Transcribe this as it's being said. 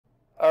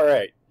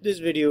Alright, this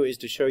video is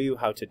to show you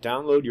how to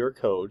download your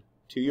code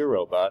to your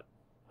robot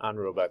on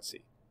RobotC.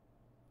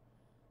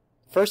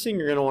 The first thing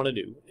you're going to want to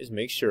do is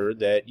make sure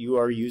that you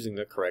are using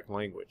the correct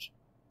language.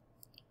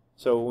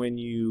 So when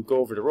you go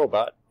over to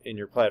Robot in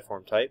your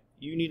platform type,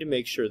 you need to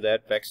make sure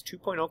that Vex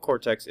 2.0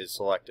 Cortex is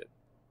selected.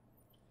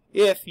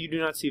 If you do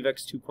not see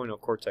Vex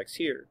 2.0 Cortex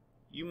here,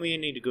 you may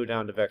need to go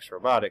down to Vex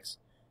Robotics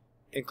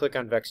and click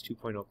on Vex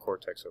 2.0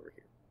 Cortex over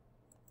here.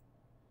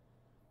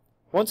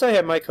 Once I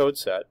have my code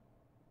set,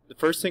 the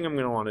first thing I'm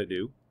going to want to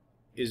do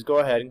is go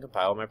ahead and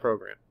compile my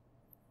program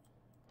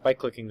by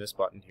clicking this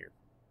button here.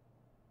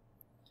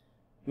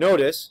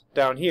 Notice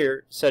down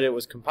here said it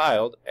was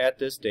compiled at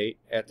this date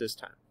at this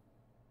time.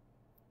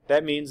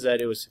 That means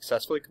that it was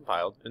successfully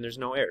compiled and there's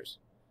no errors.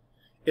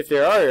 If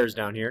there are errors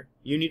down here,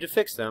 you need to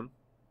fix them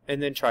and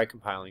then try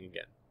compiling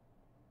again.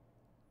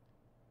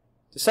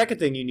 The second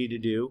thing you need to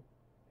do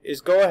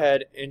is go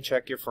ahead and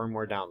check your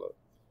firmware download.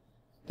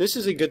 This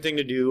is a good thing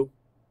to do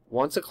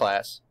once a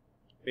class.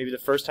 Maybe the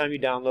first time you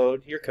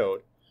download your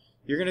code,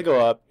 you're going to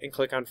go up and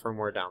click on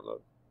Firmware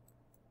Download.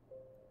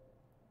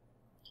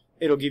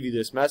 It'll give you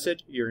this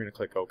message. You're going to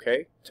click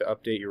OK to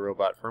update your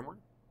robot firmware.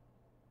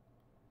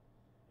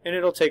 And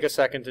it'll take a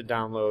second to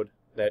download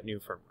that new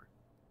firmware.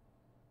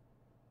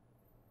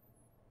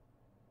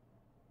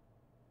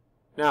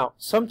 Now,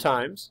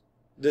 sometimes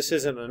this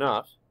isn't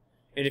enough,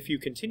 and if you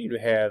continue to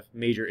have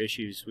major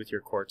issues with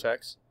your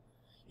Cortex,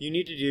 you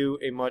need to do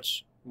a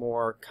much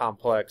more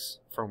complex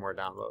firmware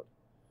download.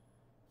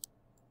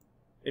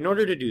 In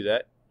order to do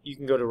that, you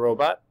can go to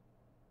Robot,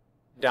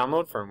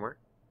 Download Firmware,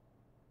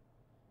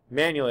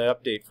 Manually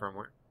Update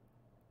Firmware,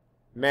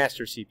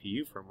 Master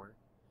CPU Firmware,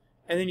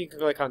 and then you can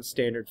click on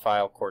Standard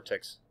File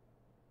Cortex,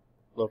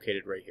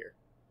 located right here.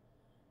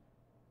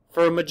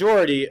 For a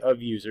majority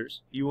of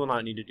users, you will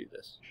not need to do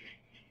this.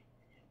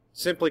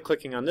 Simply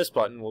clicking on this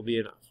button will be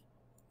enough.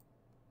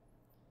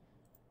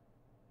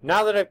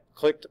 Now that I've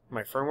clicked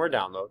my firmware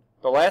download,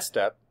 the last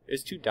step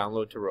is to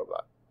download to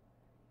Robot.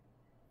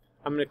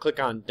 I'm going to click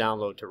on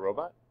Download to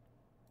Robot.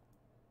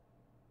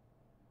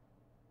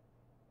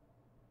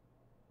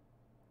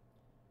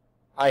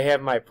 I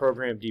have my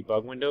program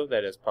debug window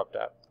that has popped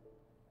up.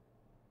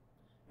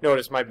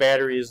 Notice my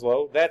battery is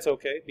low. That's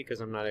okay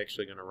because I'm not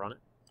actually going to run it.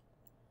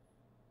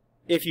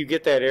 If you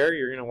get that error,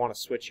 you're going to want to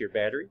switch your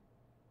battery.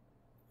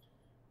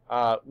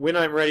 When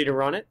I'm ready to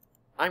run it,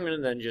 I'm going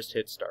to then just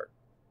hit Start,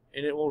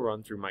 and it will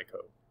run through my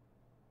code.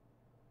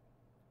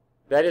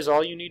 That is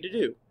all you need to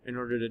do in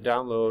order to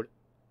download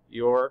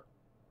your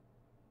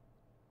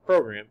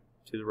program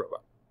to the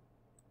robot.